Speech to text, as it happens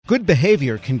Good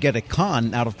behavior can get a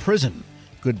con out of prison.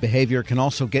 Good behavior can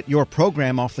also get your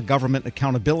program off the Government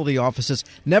Accountability Office's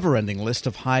never-ending list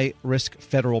of high-risk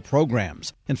federal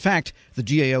programs. In fact, the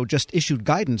GAO just issued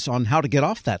guidance on how to get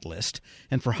off that list.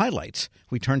 And for highlights,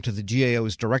 we turn to the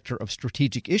GAO's Director of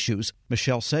Strategic Issues,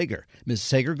 Michelle Sager. Ms.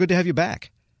 Sager, good to have you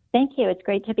back. Thank you. It's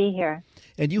great to be here.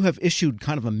 And you have issued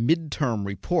kind of a midterm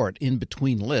report in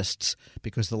between lists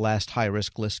because the last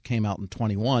high-risk list came out in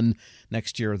 21.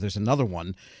 Next year, there's another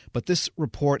one. But this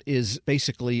report is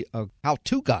basically a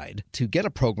how-to guide to get a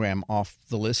program off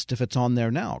the list if it's on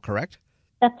there now, correct?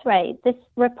 That's right. This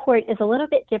report is a little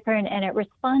bit different, and it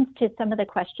responds to some of the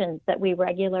questions that we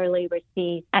regularly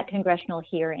receive at congressional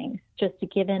hearings. Just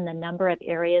given the number of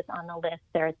areas on the list,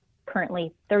 there's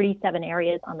currently 37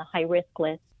 areas on the high-risk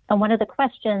list. And one of the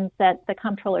questions that the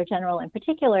Comptroller General in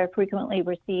particular frequently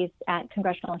receives at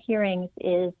congressional hearings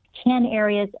is, can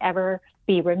areas ever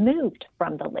be removed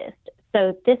from the list?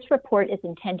 So this report is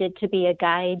intended to be a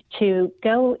guide to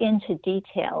go into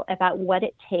detail about what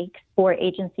it takes for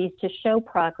agencies to show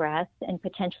progress and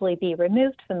potentially be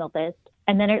removed from the list.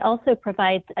 And then it also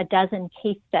provides a dozen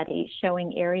case studies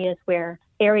showing areas where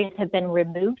areas have been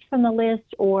removed from the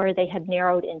list or they have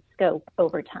narrowed in scope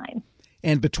over time.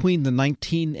 And between the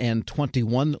 19 and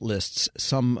 21 lists,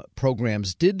 some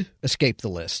programs did escape the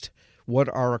list. What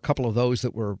are a couple of those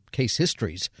that were case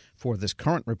histories for this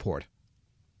current report?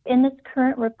 In this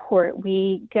current report,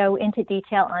 we go into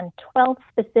detail on 12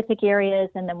 specific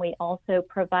areas, and then we also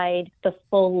provide the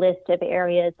full list of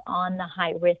areas on the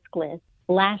high-risk list.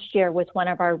 Last year was one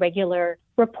of our regular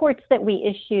reports that we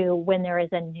issue when there is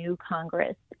a new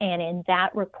Congress. And in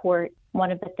that report,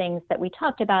 one of the things that we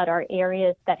talked about are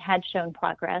areas that had shown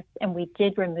progress, and we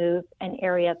did remove an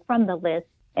area from the list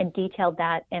and detailed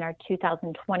that in our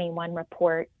 2021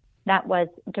 report. That was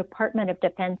Department of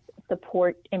Defense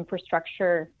Support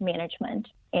Infrastructure Management.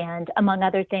 And among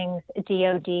other things,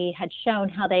 DoD had shown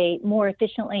how they more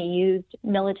efficiently used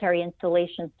military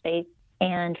installation space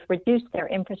and reduced their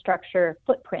infrastructure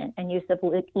footprint and use of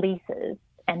leases.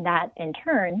 And that, in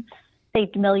turn,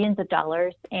 saved millions of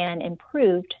dollars and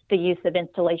improved the use of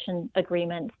installation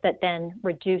agreements that then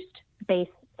reduced base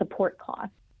support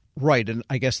costs. Right, and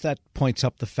I guess that points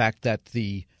up the fact that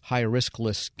the high-risk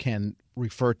list can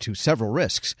refer to several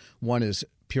risks. One is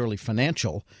purely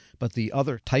financial, but the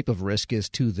other type of risk is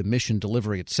to the mission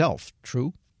delivery itself.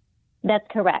 True? That's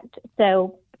correct.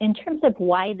 So in terms of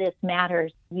why this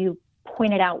matters, you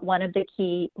pointed out one of the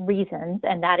key reasons,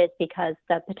 and that is because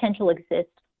the potential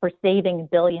exists for saving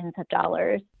billions of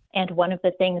dollars. And one of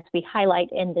the things we highlight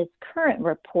in this current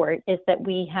report is that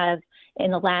we have,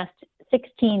 in the last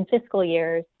 16 fiscal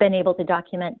years, been able to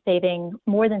document saving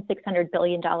more than $600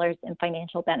 billion in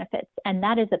financial benefits. And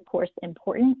that is, of course,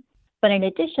 important. But in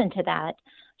addition to that,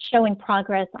 showing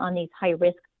progress on these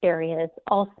high-risk areas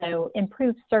also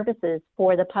improves services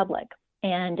for the public.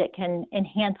 And it can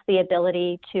enhance the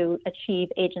ability to achieve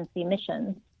agency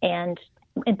missions. And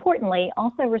importantly,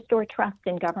 also restore trust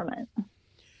in government.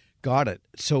 Got it.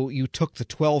 So you took the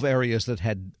 12 areas that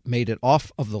had made it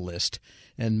off of the list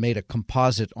and made a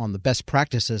composite on the best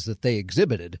practices that they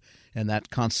exhibited, and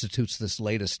that constitutes this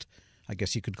latest, I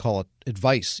guess you could call it,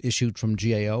 advice issued from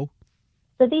GAO?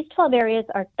 So these 12 areas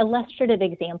are illustrative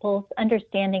examples,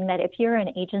 understanding that if you're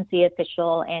an agency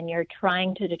official and you're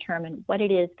trying to determine what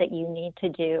it is that you need to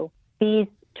do, these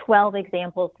 12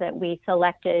 examples that we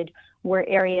selected were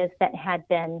areas that had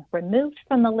been removed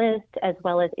from the list, as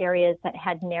well as areas that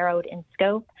had narrowed in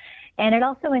scope. And it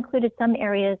also included some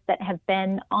areas that have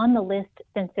been on the list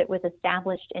since it was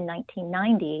established in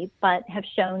 1990, but have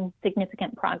shown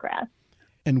significant progress.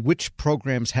 And which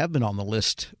programs have been on the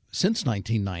list since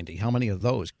 1990? How many of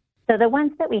those? So the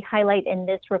ones that we highlight in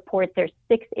this report, there's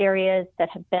 6 areas that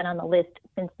have been on the list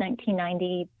since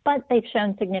 1990, but they've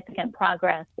shown significant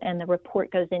progress, and the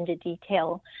report goes into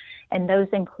detail. And those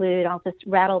include, I'll just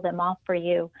rattle them off for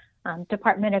you,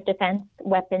 Department of Defense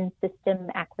Weapons System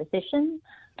Acquisition,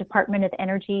 Department of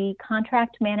Energy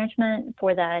Contract Management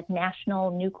for the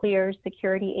National Nuclear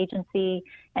Security Agency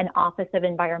and Office of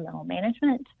Environmental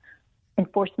Management,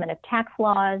 Enforcement of Tax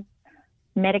Laws,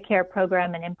 Medicare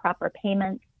Program and Improper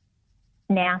Payments,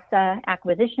 NASA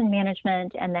Acquisition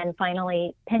Management, and then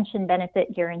finally Pension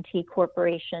Benefit Guaranty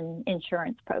Corporation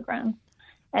Insurance Program.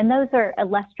 And those are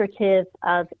illustrative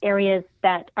of areas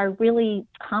that are really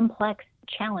complex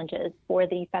challenges for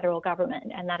the federal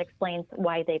government, and that explains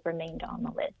why they've remained on the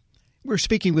list. We're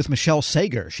speaking with Michelle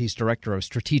Sager. She's Director of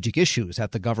Strategic Issues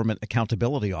at the Government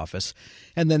Accountability Office.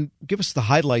 And then give us the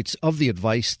highlights of the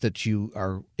advice that you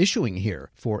are issuing here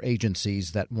for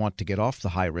agencies that want to get off the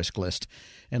high-risk list.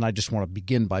 And I just want to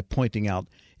begin by pointing out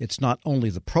it's not only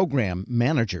the program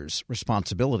manager's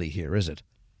responsibility here, is it?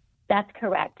 That's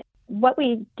correct. What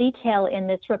we detail in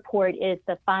this report is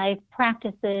the 5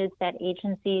 practices that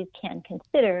agencies can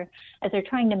consider as they're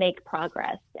trying to make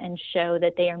progress and show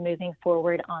that they are moving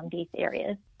forward on these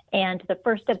areas. And the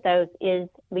first of those is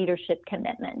leadership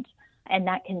commitment. And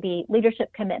that can be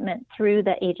leadership commitment through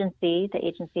the agency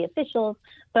officials,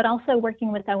 but also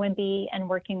working with OMB and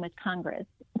working with Congress.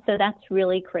 So that's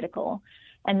really critical.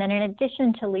 And then in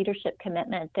addition to leadership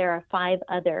commitment, there are 5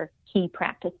 other key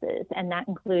practices, and that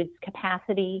includes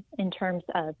capacity in terms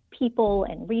of people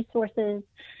and resources,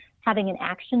 having an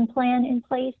action plan in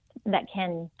place that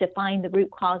can define the root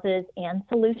causes and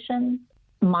solutions,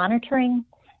 monitoring,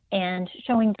 and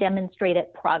showing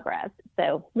demonstrated progress.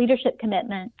 So leadership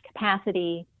commitment,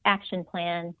 capacity, action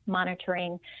plan,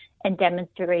 monitoring, and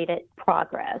demonstrated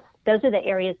progress. Those are the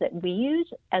areas that we use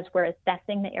as we're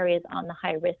assessing the areas on the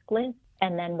high-risk list.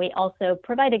 And then we also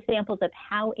provide examples of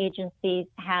how agencies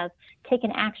have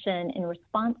taken action in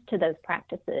response to those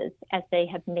practices as they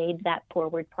have made that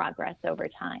forward progress over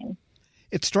time.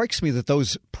 It strikes me that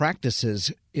those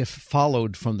practices, if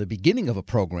followed from the beginning of a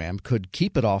program, could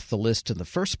keep it off the list in the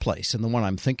first place. And the one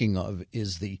I'm thinking of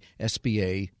is the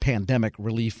SBA Pandemic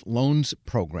Relief Loans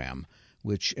Program,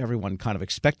 which everyone kind of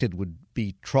expected would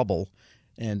be trouble.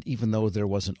 And even though there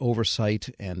was an oversight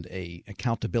and a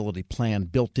accountability plan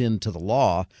built into the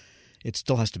law, it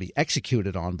still has to be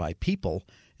executed on by people.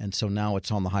 And so now it's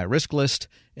on the high-risk list,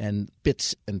 and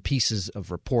bits and pieces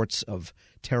of reports of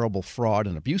terrible fraud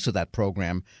and abuse of that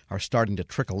program are starting to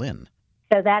trickle in.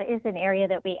 So that is an area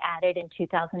that we added in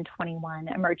 2021,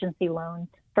 emergency loans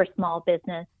for small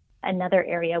business. Another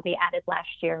area we added last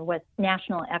year was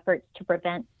national efforts to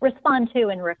prevent, respond to,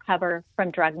 and recover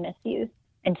from drug misuse.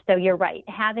 And so you're right,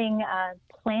 having a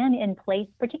plan in place,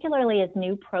 particularly as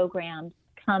new programs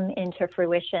come into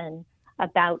fruition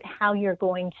about how you're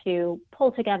going to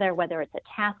pull together, whether it's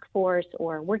a task force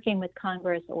or working with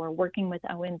Congress or working with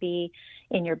OMB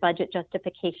in your budget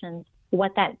justifications,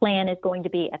 what that plan is going to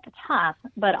be at the top,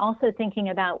 but also thinking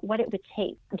about what it would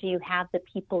take. Do you have the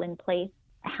people in place?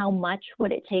 How much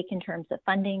would it take in terms of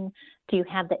funding? Do you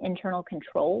have the internal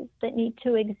controls that need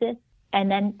to exist? And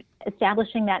then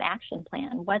establishing that action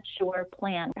plan. What's your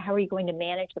plan? How are you going to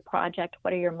manage the project?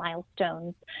 What are your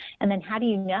milestones? And then how do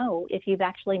you know if you've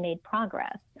actually made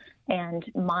progress? And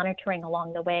monitoring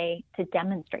along the way to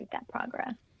demonstrate that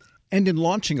progress. And in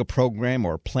launching a program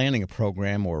or planning a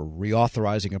program or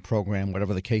reauthorizing a program,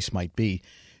 whatever the case might be,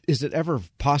 is it ever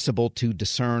possible to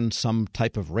discern some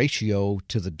type of ratio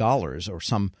to the dollars or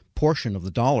some portion of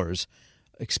the dollars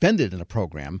expended in a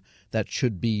program that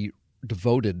should be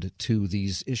devoted to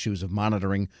these issues of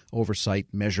monitoring, oversight,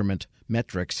 measurement,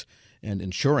 metrics, and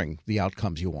ensuring the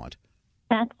outcomes you want?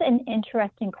 That's an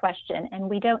interesting question, and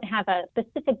we don't have a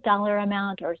specific dollar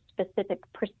amount or specific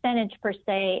percentage per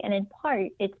se, and in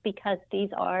part it's because these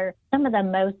are some of the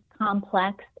most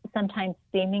complex, sometimes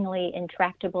seemingly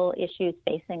intractable issues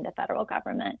facing the federal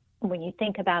government. When you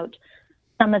think about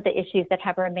some of the issues that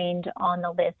have remained on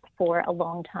the list for a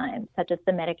long time, such as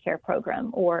the Medicare program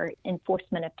or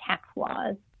enforcement of tax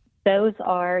laws. Those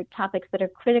are topics that are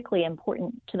critically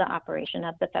important to the operation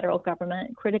of the federal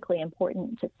government, critically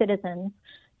important to citizens,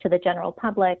 to the general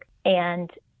public,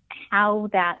 and how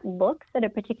that looks at a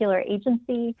particular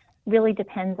agency really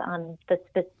depends on the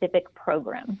specific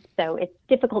program. So it's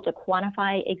difficult to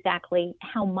quantify exactly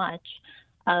how much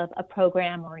of a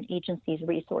program or an agency's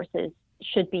resources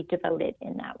should be devoted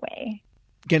in that way.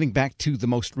 Getting back to the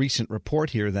most recent report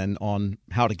here then on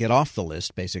how to get off the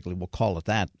list, basically, we'll call it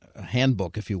that, a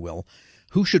handbook, if you will.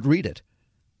 Who should read it?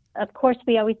 Of course,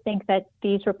 we always think that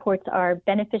these reports are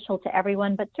beneficial to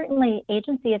everyone, but certainly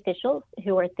agency officials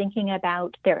who are thinking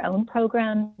about their own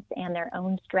programs and their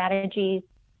own strategies.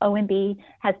 OMB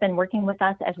has been working with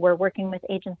us as we're working with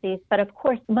agencies. But of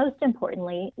course, most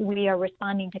importantly, we are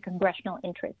responding to congressional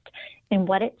interest in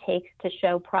what it takes to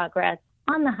show progress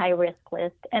on the high-risk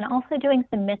list and also doing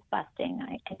some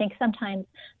myth-busting. I think sometimes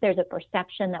there's a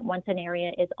perception that once an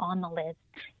area is on the list,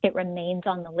 it remains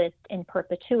on the list in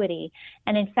perpetuity.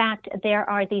 And in fact, there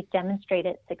are these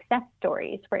demonstrated success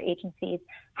stories where agencies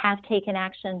have taken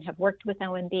action, have worked with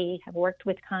OMB, have worked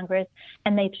with Congress,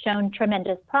 and they've shown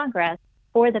tremendous progress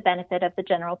for the benefit of the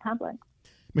general public.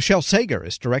 Michelle Sager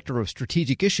is Director of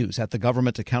Strategic Issues at the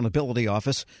Government Accountability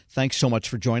Office. Thanks so much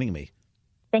for joining me.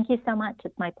 Thank you so much.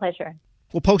 It's my pleasure.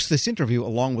 We'll post this interview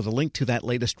along with a link to that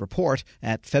latest report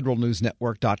at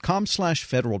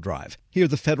federalnewsnetwork.com/Federal Drive. Hear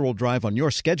the Federal Drive on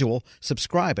your schedule.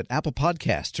 Subscribe at Apple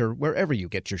Podcasts or wherever you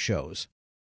get your shows.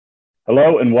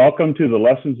 Hello and welcome to the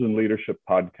Lessons in Leadership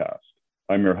podcast.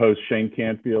 I'm your host, Shane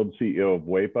Canfield, CEO of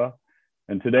WEPA,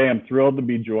 and today I'm thrilled to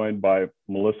be joined by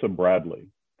Melissa Bradley,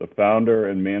 the founder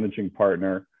and managing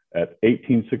partner at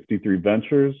 1863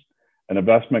 Ventures, an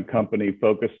investment company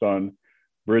focused on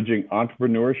bridging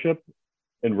entrepreneurship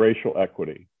and racial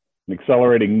equity and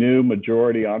accelerating new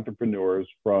majority entrepreneurs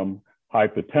from high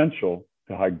potential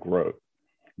to high growth.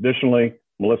 Additionally,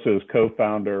 Melissa is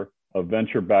co-founder of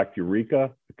Venture-Backed Eureka,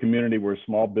 a community where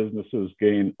small businesses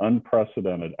gain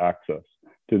unprecedented access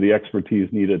to the expertise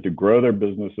needed to grow their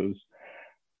businesses,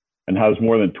 and has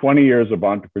more than 20 years of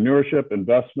entrepreneurship,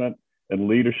 investment, and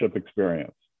leadership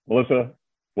experience. Melissa,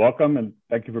 welcome and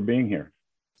thank you for being here.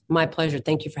 My pleasure.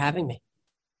 Thank you for having me.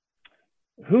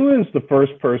 Who is the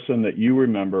first person that you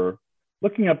remember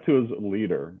looking up to as a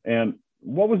leader, and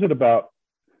what was it about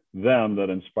them that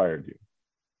inspired you?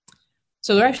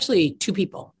 So there are actually two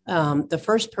people. The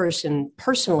first person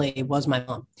personally was my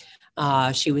mom.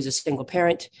 She was a single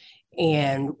parent.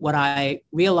 And what I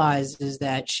realized is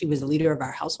that she was the leader of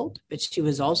our household, but she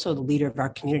was also the leader of our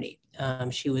community.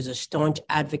 She was a staunch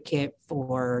advocate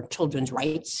for children's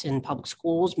rights in public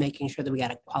schools, making sure that we got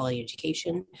a quality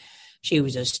education. She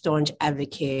was a staunch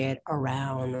advocate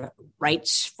around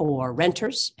rights for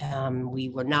renters. We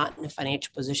were not in a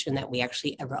financial position that we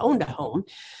actually ever owned a home,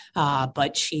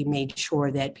 but she made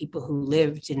sure that people who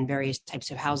lived in various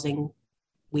types of housing,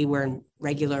 we were in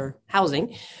regular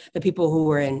housing, the people who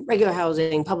were in regular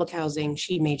housing, public housing,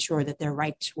 she made sure that their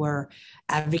rights were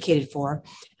advocated for,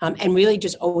 and really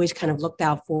just always kind of looked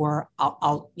out for,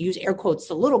 I'll use air quotes,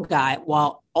 the little guy,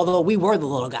 although we were the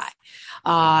little guy.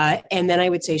 And then I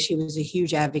would say she was a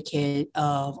huge advocate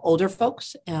of older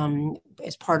folks.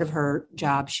 As part of her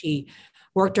job, she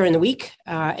worked during the week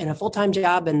in a full-time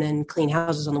job and then cleaned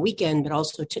houses on the weekend, but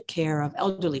also took care of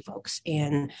elderly folks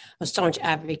and a staunch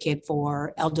advocate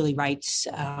for elderly rights.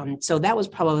 So that was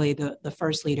probably the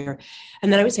first leader.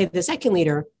 And then I would say the second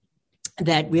leader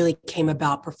that really came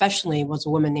about professionally was a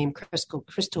woman named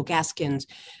Crystal Gaskins,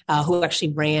 who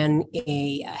actually ran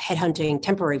a headhunting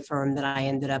temporary firm that I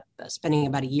ended up spending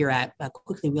about a year at. I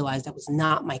quickly realized that was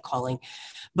not my calling.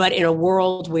 But in a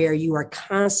world where you are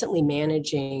constantly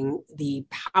managing the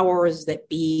powers that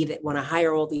be that want to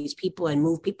hire all these people and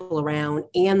move people around,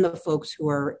 and the folks who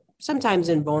are sometimes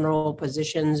in vulnerable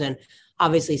positions and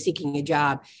obviously seeking a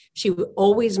job, she would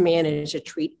always manage to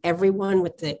treat everyone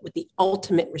with the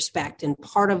ultimate respect. And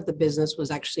part of the business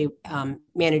was actually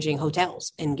managing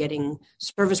hotels and getting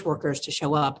service workers to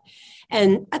show up.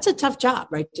 And that's a tough job,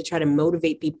 right? To try to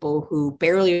motivate people who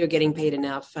barely are getting paid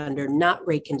enough under not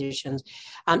great conditions.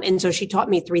 And so she taught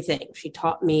me three things. She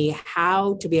taught me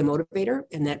how to be a motivator,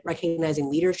 and that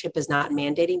recognizing leadership is not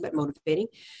mandating, but motivating.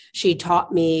 She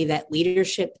taught me that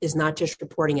leadership is not just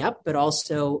reporting up, but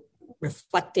also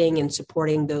reflecting and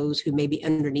supporting those who may be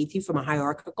underneath you from a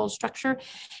hierarchical structure.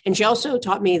 And she also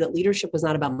taught me that leadership was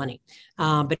not about money,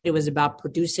 but it was about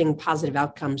producing positive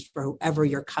outcomes for whoever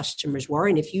your customers were.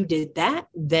 And if you did that,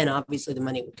 then obviously the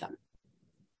money would come.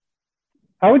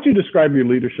 How would you describe your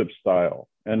leadership style,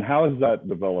 and how has that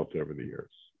developed over the years?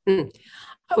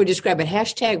 I would describe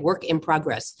it #work in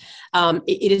progress.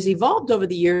 It has evolved over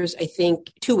the years, I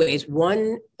think, two ways.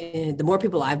 One, the more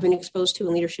people I've been exposed to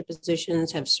in leadership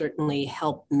positions have certainly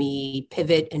helped me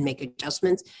pivot and make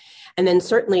adjustments. And then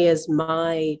certainly as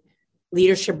my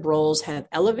leadership roles have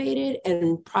elevated,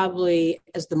 and probably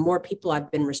as the more people I've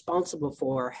been responsible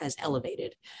for has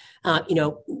elevated.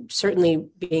 Certainly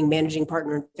being managing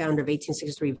partner and founder of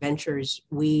 1863 Ventures,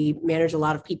 we manage a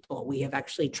lot of people. We have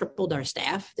actually tripled our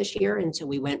staff this year. And so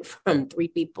we went from 3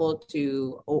 people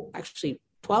to actually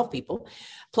 12 people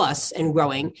plus and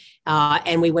growing.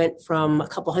 And we went from a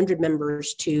couple hundred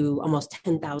members to almost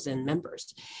 10,000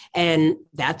 members. And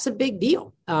that's a big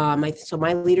deal. So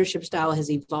my leadership style has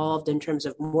evolved in terms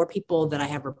of more people that I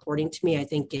have reporting to me. I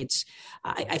think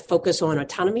I focus on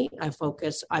autonomy.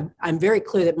 I'm very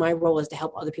clear that my role is to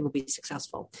help other people be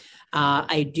successful.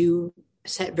 I do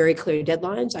set very clear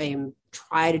deadlines. I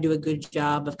try to do a good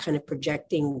job of kind of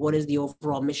projecting what is the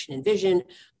overall mission and vision,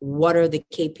 what are the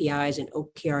KPIs and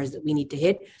OKRs that we need to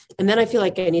hit. And then I feel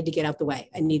like I need to get out the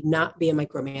way. I need not be a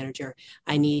micromanager.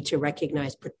 I need to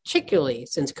recognize, particularly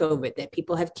since COVID, that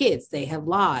people have kids, they have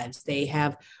lives, they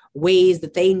have ways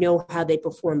that they know how they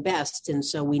perform best. And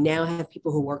so we now have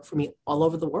people who work for me all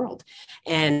over the world.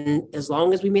 And as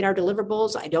long as we meet our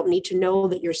deliverables, I don't need to know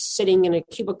that you're sitting in a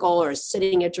cubicle or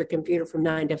sitting at your computer from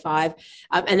 9 to 5.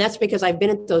 And that's because I've been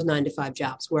at those 9 to 5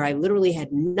 jobs where I literally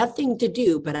had nothing to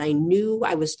do, but I knew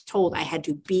I was told I had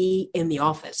to be in the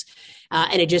office.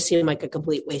 And it just seemed like a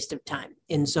complete waste of time.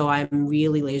 And so I'm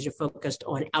really laser focused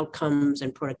on outcomes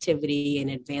and productivity and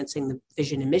advancing the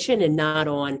vision and mission, and not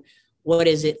on what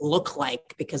does it look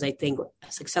like, because I think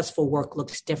successful work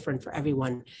looks different for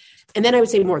everyone. And then I would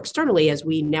say more externally, as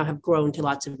we now have grown to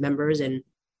lots of members and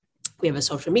we have a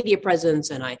social media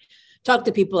presence and I talk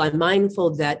to people, I'm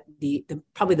mindful that the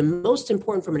probably the most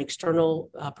important from an external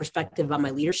perspective about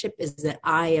my leadership is that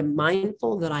I am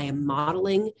mindful that I am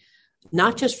modeling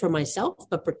not just for myself,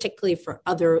 but particularly for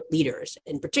other leaders,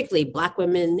 and particularly Black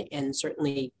women and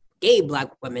certainly gay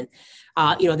Black women.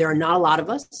 There are not a lot of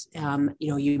us.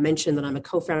 You mentioned that I'm a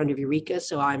co-founder of Eureka,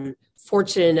 so I'm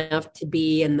fortunate enough to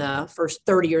be in the first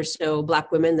 30 or so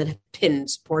Black women that have been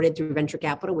supported through venture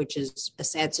capital, which is a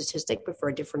sad statistic, but for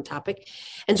a different topic.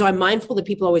 And so I'm mindful that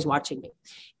people are always watching me.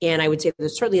 And I would say that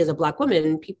certainly as a Black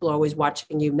woman, people are always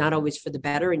watching you, not always for the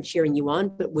better and cheering you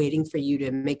on, but waiting for you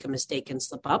to make a mistake and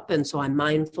slip up. And so I'm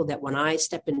mindful that when I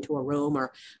step into a room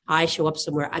or I show up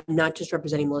somewhere, I'm not just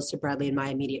representing Melissa Bradley and my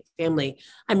immediate family.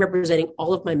 I'm representing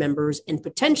all of my members and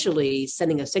potentially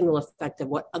sending a signal effect of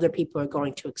what other people are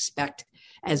going to expect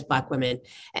as Black women.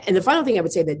 And the final thing I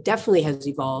would say that definitely has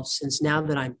evolved since now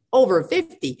that I'm over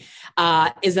 50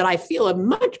 is that I feel a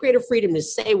much greater freedom to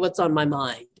say what's on my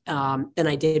mind than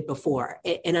I did before.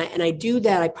 And I do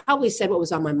that. I probably said what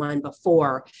was on my mind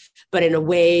before, but in a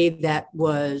way that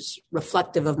was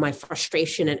reflective of my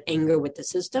frustration and anger with the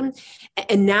system.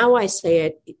 And now I say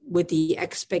it with the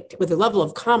level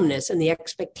of calmness and the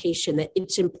expectation that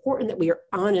it's important that we are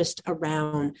honest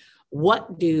around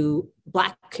what do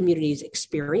Black communities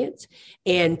experience,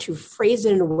 and to phrase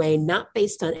it in a way not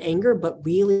based on anger, but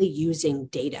really using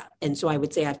data. And so I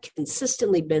would say I've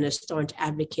consistently been a staunch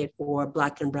advocate for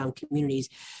Black and brown communities,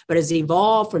 but has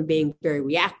evolved from being very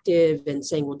reactive and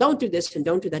saying, well, don't do this and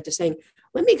don't do that, to saying,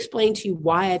 let me explain to you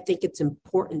why I think it's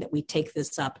important that we take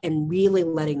this up, and really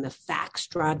letting the facts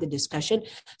drive the discussion.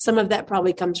 Some of that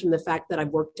probably comes from the fact that I've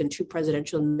worked in 2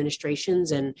 presidential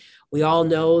administrations, and we all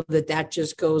know that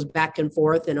just goes back and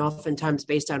forth and oftentimes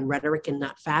based on rhetoric and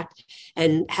not fact.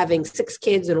 And having 6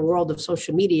 kids in a world of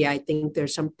social media, I think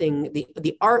there's something,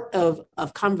 the art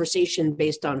of conversation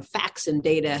based on facts and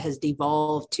data has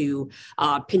devolved to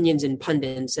opinions and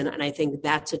pundits. And I think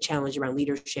that's a challenge around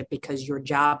leadership, because your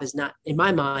job is not, in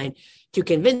my mind, to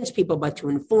convince people, but to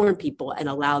inform people and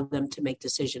allow them to make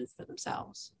decisions for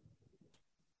themselves.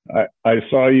 I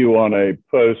saw you on a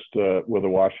post with a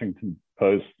Washington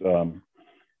Post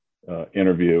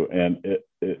interview, and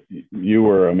you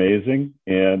were amazing.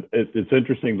 And it's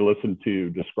interesting to listen to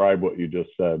you describe what you just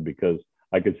said, because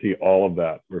I could see all of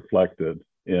that reflected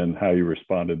in how you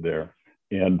responded there.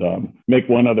 And make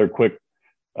one other quick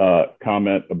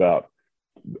comment about,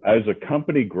 as a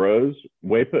company grows,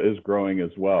 WEPA is growing as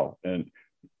well. And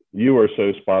you are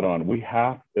so spot on. We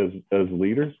have, as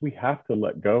leaders, we have to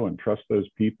let go and trust those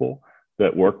people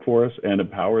that work for us and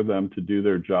empower them to do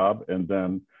their job, and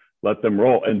then let them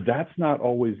roll. And that's not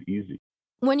always easy.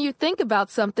 When you think about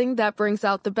something that brings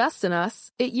out the best in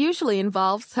us, it usually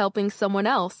involves helping someone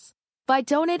else. By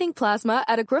donating plasma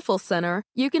at a Grifols Center,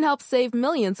 you can help save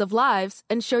millions of lives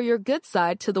and show your good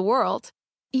side to the world.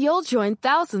 You'll join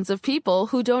thousands of people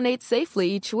who donate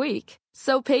safely each week,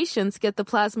 so patients get the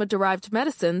plasma-derived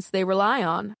medicines they rely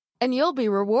on. And you'll be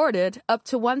rewarded up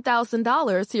to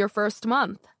 $1,000 your first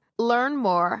month. Learn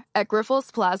more at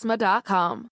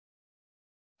grifolsplasma.com.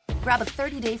 Grab a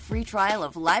 30-day free trial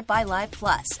of Live by Live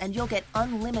Plus, and you'll get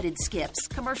unlimited skips,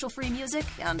 commercial-free music,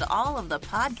 and all of the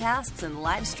podcasts and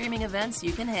live streaming events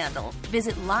you can handle.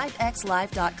 Visit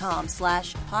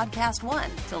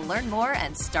livexlive.com/podcast1 to learn more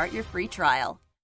and start your free trial.